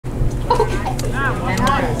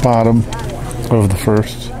Bottom of the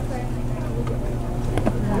first.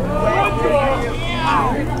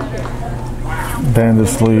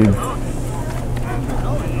 Bandits lead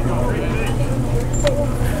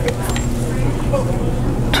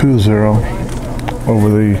 2-0 over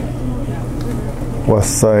the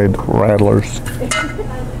Westside Rattlers.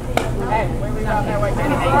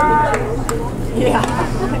 Yeah. I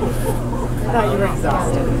thought you were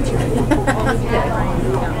exhausted.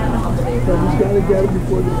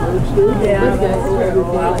 Yeah, that's true.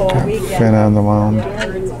 Finn on the mound.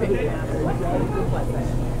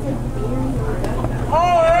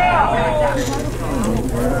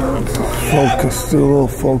 Focus, do a little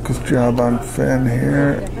focus job on Finn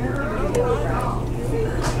here.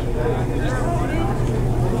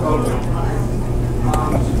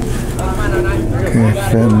 Okay,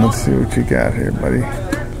 Finn, let's see what you got here, buddy.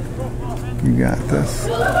 You got this.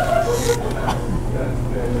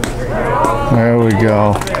 There we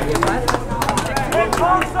go.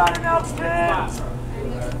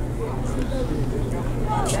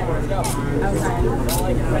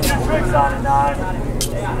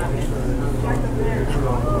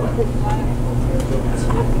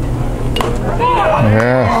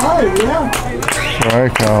 Yeah.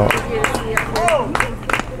 Strikeout.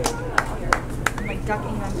 Like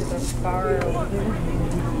ducking under the bar.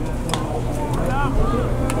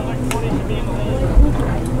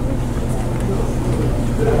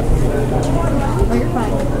 Oh, you're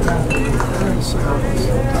fine.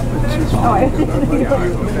 Oh, I didn't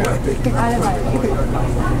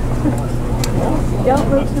Don't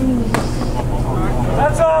move to me.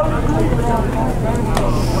 That's up!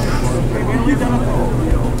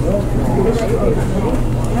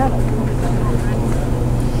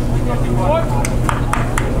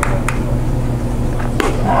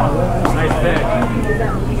 Nice pick.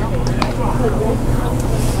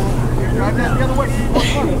 Drive that the other way.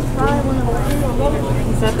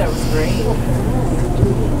 He said that was great.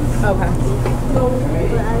 Okay.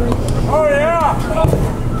 Oh yeah!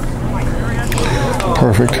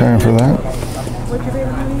 Perfect time for that.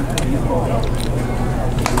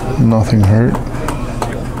 Nothing hurt.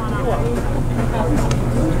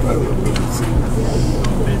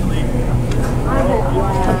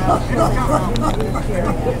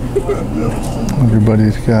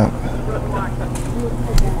 Everybody's got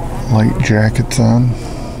light jackets on.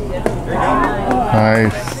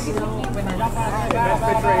 Nice.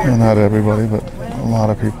 Well, not everybody, but a lot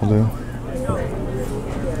of people do.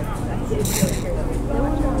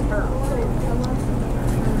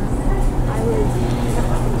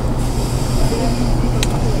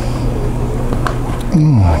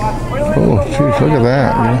 Oh, geez, look at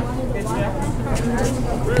that. Yeah.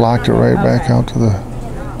 Blocked it right back out to the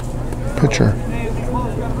pitcher.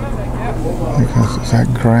 Because is that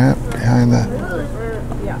Grant behind that?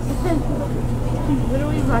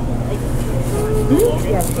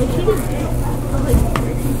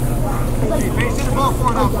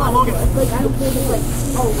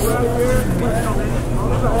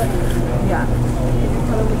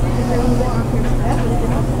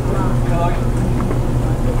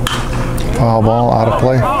 Foul ball, out of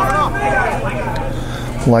play.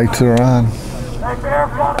 Lights are on.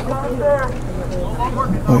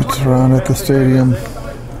 Lights are on at the stadium.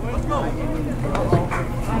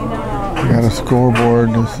 We got a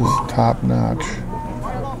scoreboard. This is top notch.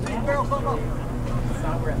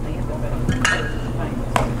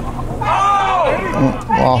 Oh,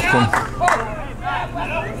 lost him.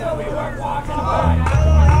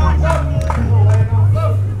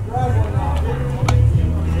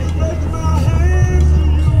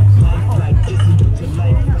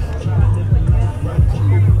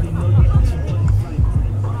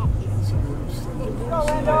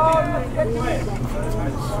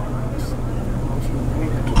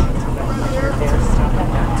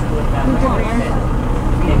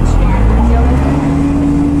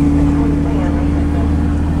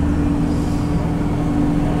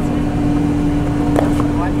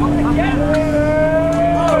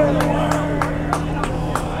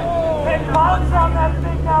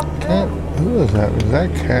 Who is that? Is that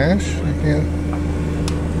Cash? I can't.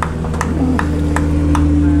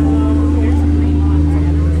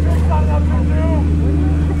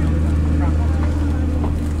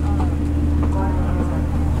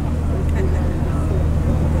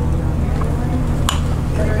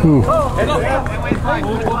 Ooh.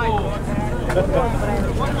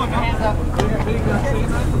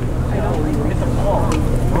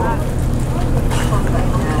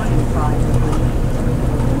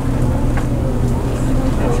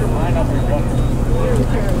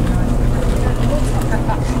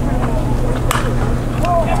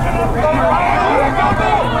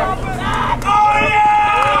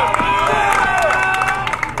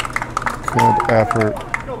 effort.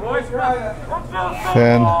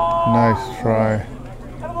 Finn, nice try.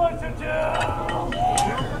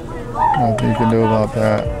 Nothing you can do about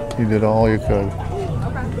that. You did all you could.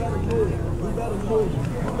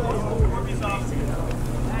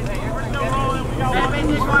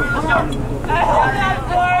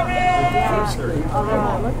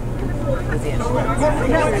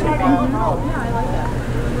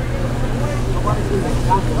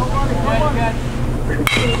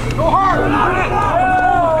 Go hard!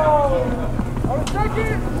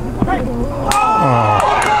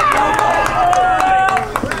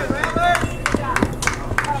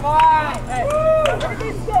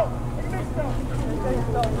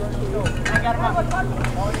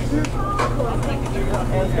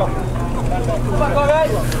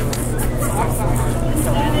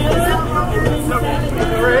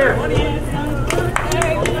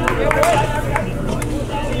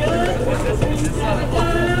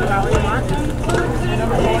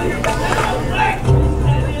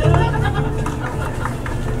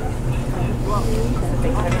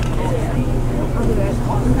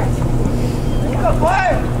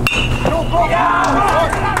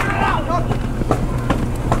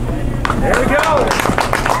 There we go.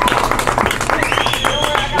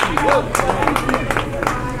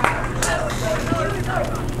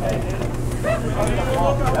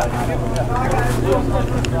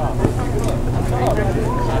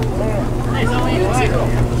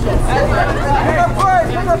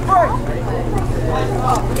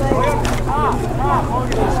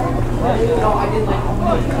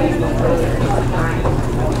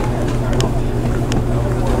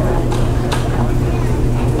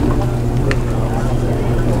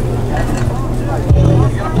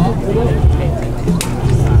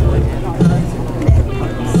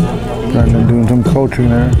 Doing some coaching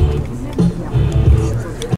there.